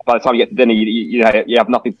 By the time you get to dinner, you have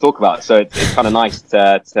nothing to talk about. So it's kind of nice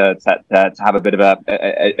to have a bit of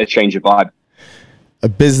a change of vibe. A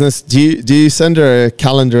business? Do you send her a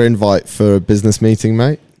calendar invite for a business meeting,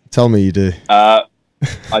 mate? Tell me you do.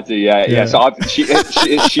 I do, yeah. So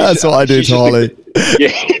that's what I do to Holly. Yeah.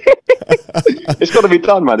 It's got to be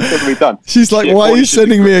done, man. It's got to be done. She's like, "Why are you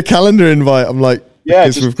sending me a calendar invite?" I'm like,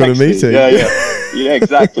 "Because we've got a meeting." Yeah,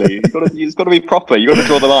 exactly. It's got to be proper. You got to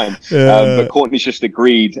draw the line. Yeah. But Courtney's just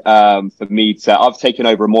agreed for me to. I've taken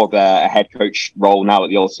over more of a head coach role now at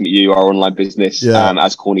the Ultimate You, our online business. Yeah.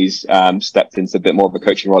 As Courtney's stepped into a bit more of a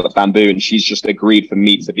coaching role at Bamboo, and she's just agreed for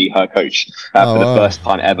me to be her coach for the first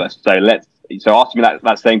time ever. So ask me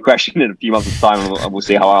that same question in a few months' time, and we'll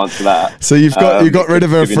see how I answer that. So you got rid of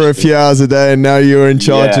her for a few hours a day, and now you're in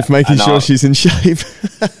charge of making sure she's in shape.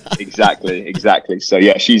 Exactly. So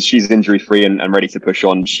yeah, she's injury free and ready to push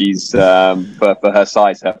on. She's for her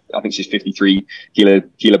size, I think she's 53 kilo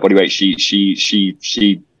body weight.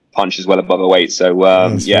 She punches well above her weight. So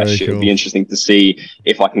it'll be interesting to see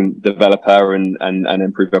if I can develop her and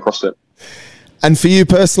improve her CrossFit. And for you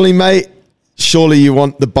personally, mate, surely you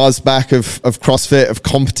want the buzz back of CrossFit, of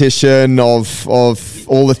competition, of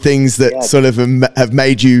all the things that sort of have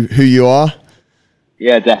made you who you are.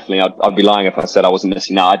 Yeah, definitely. I'd be lying if I said I wasn't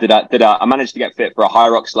missing out. I managed to get fit for a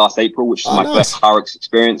Hyrox last April, which is my first Hyrox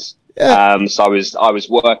experience. Yeah. So I was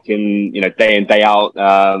working, you know, day in, day out,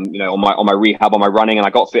 you know, on my rehab, on my running, and I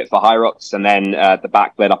got fit for Hyrox, and then the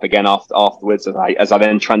back bled up again afterwards as I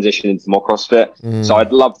then transitioned into more CrossFit. So I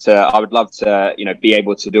would love to, you know, be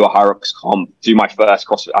able to do a Hyrox comp, do my first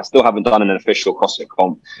CrossFit. I still haven't done an official CrossFit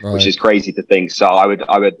comp, which is crazy to think. So I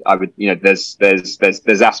would, you know, there's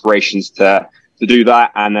aspirations to do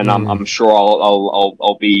that, and then I'm sure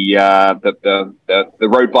I'll be the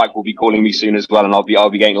road bike will be calling me soon as well, and I'll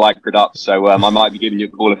be getting lycra'd up. So I might be giving you a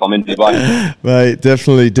call if I'm in Dubai. Right,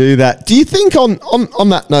 definitely do that. Do you think on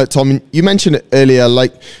that note, Tom, you mentioned it earlier,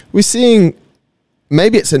 like we're seeing,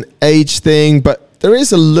 maybe it's an age thing, but there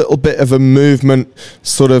is a little bit of a movement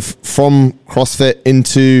sort of from CrossFit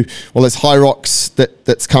into, well, there's Hyrox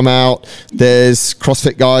that's come out. There's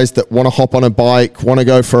CrossFit guys that want to hop on a bike, want to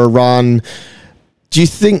go for a run. Do you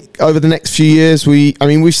think over the next few years, we've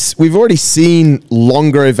already seen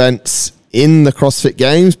longer events in the CrossFit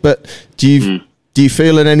Games, but do you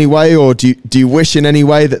feel in any way, or do you wish in any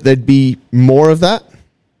way that there'd be more of that?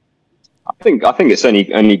 I think it's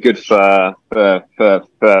only good for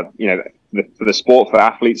you know, for the sport, for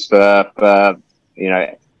athletes, for you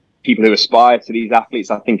know, people who aspire to these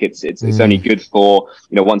athletes. I think it's only good for,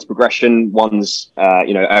 you know, one's progression, one's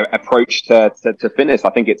you know, approach to fitness.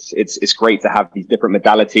 I think it's great to have these different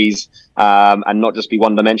modalities and not just be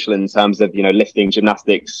one dimensional in terms of, you know, lifting,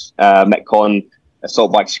 gymnastics, metcon,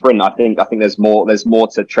 assault bike, sprint. I think there's more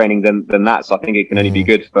to training than that. So I think it can only be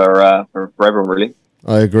good for everyone, really.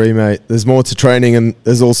 I agree, mate. There's more to training, and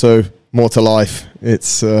there's also more to life.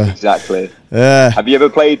 It's exactly. Yeah. Have you ever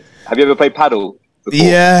played paddle before?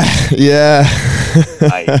 Yeah.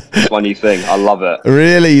 Hey, it's one new thing. I love it.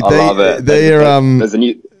 Really? I love it. There's a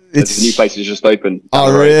new place that's just opened.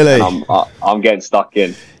 Oh, really? And I'm getting stuck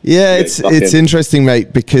in. Yeah, it's interesting,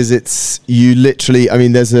 mate, because it's, you literally, I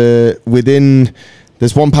mean, there's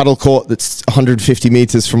one paddle court that's 150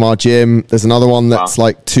 meters from our gym. There's another one that's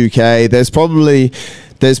like 2K. There's probably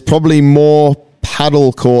there's probably more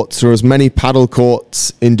paddle courts, or as many paddle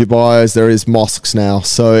courts in Dubai as there is mosques now.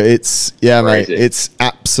 So it's mate, it's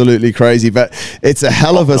absolutely crazy, but it's a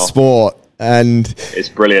hell of a sport, and it's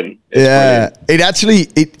brilliant. Brilliant. It actually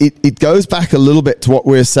it goes back a little bit to what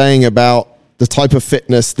we were saying about the type of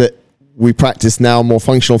fitness that we practice now, more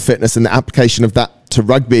functional fitness, and the application of that to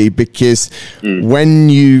rugby, because when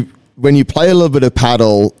you play a little bit of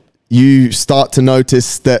paddle, you start to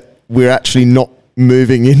notice that we're actually not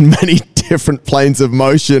moving in many different planes of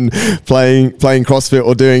motion playing CrossFit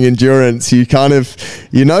or doing endurance. You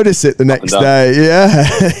notice it the next day.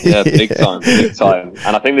 Big time.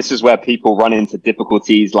 And I think this is where people run into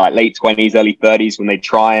difficulties, like late 20s, early 30s, when they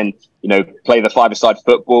try and play the five-a-side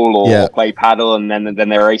football or play paddle, and then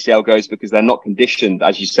their ACL goes because they're not conditioned,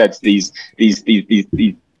 as you said, to these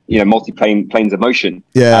multi-planes of motion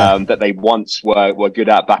that they once were good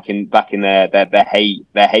at back in their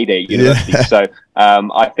heyday university. So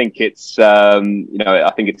I think it's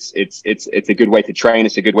it's a good way to train.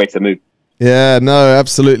 It's a good way to move. Yeah, no,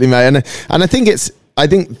 absolutely, mate. And I think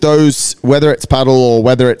those, whether it's paddle or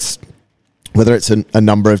whether it's a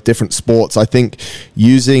number of different sports, I think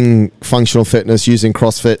using functional fitness, using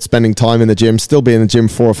CrossFit, spending time in the gym, still be in the gym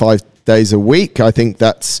 4 or 5 days a week, I think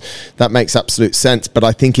that makes absolute sense. But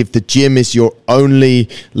I think if the gym is your only,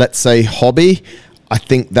 let's say, hobby, I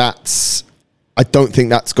don't think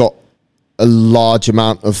that's got a large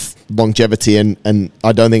amount of longevity, and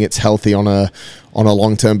I don't think it's healthy on a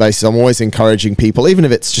long-term basis. I'm always encouraging people, even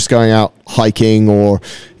if it's just going out hiking or,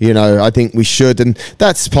 I think we should. And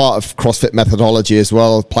that's part of CrossFit methodology as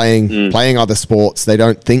well, playing other sports. They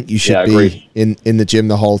don't think you should be in the gym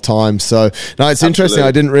the whole time. So, no, it's interesting.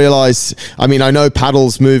 I didn't realize, I know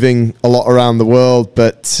paddle's moving a lot around the world,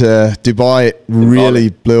 but Dubai really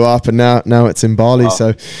blew up, and now it's in Bali. Wow.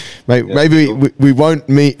 So maybe we won't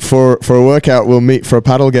meet for a workout. We'll meet for a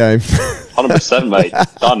paddle game. 100%, mate.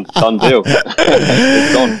 Done deal.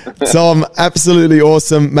 It's done. Tom, absolutely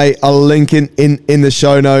awesome, mate. I'll link in the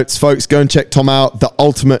show notes. Folks, go and check Tom out. The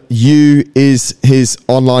Ultimate You is his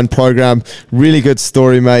online program. Really good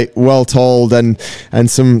story, mate. Well told, and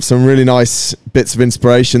some really nice bits of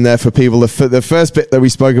inspiration there for people. The first bit that we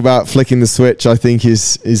spoke about, flicking the switch, I think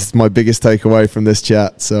is my biggest takeaway from this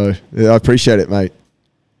chat. So I appreciate it, mate.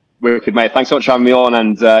 Wicked, mate. Thanks so much for having me on,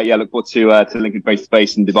 and look forward to linking face to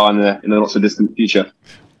face in Dubai in the not so distant future.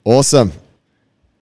 Awesome.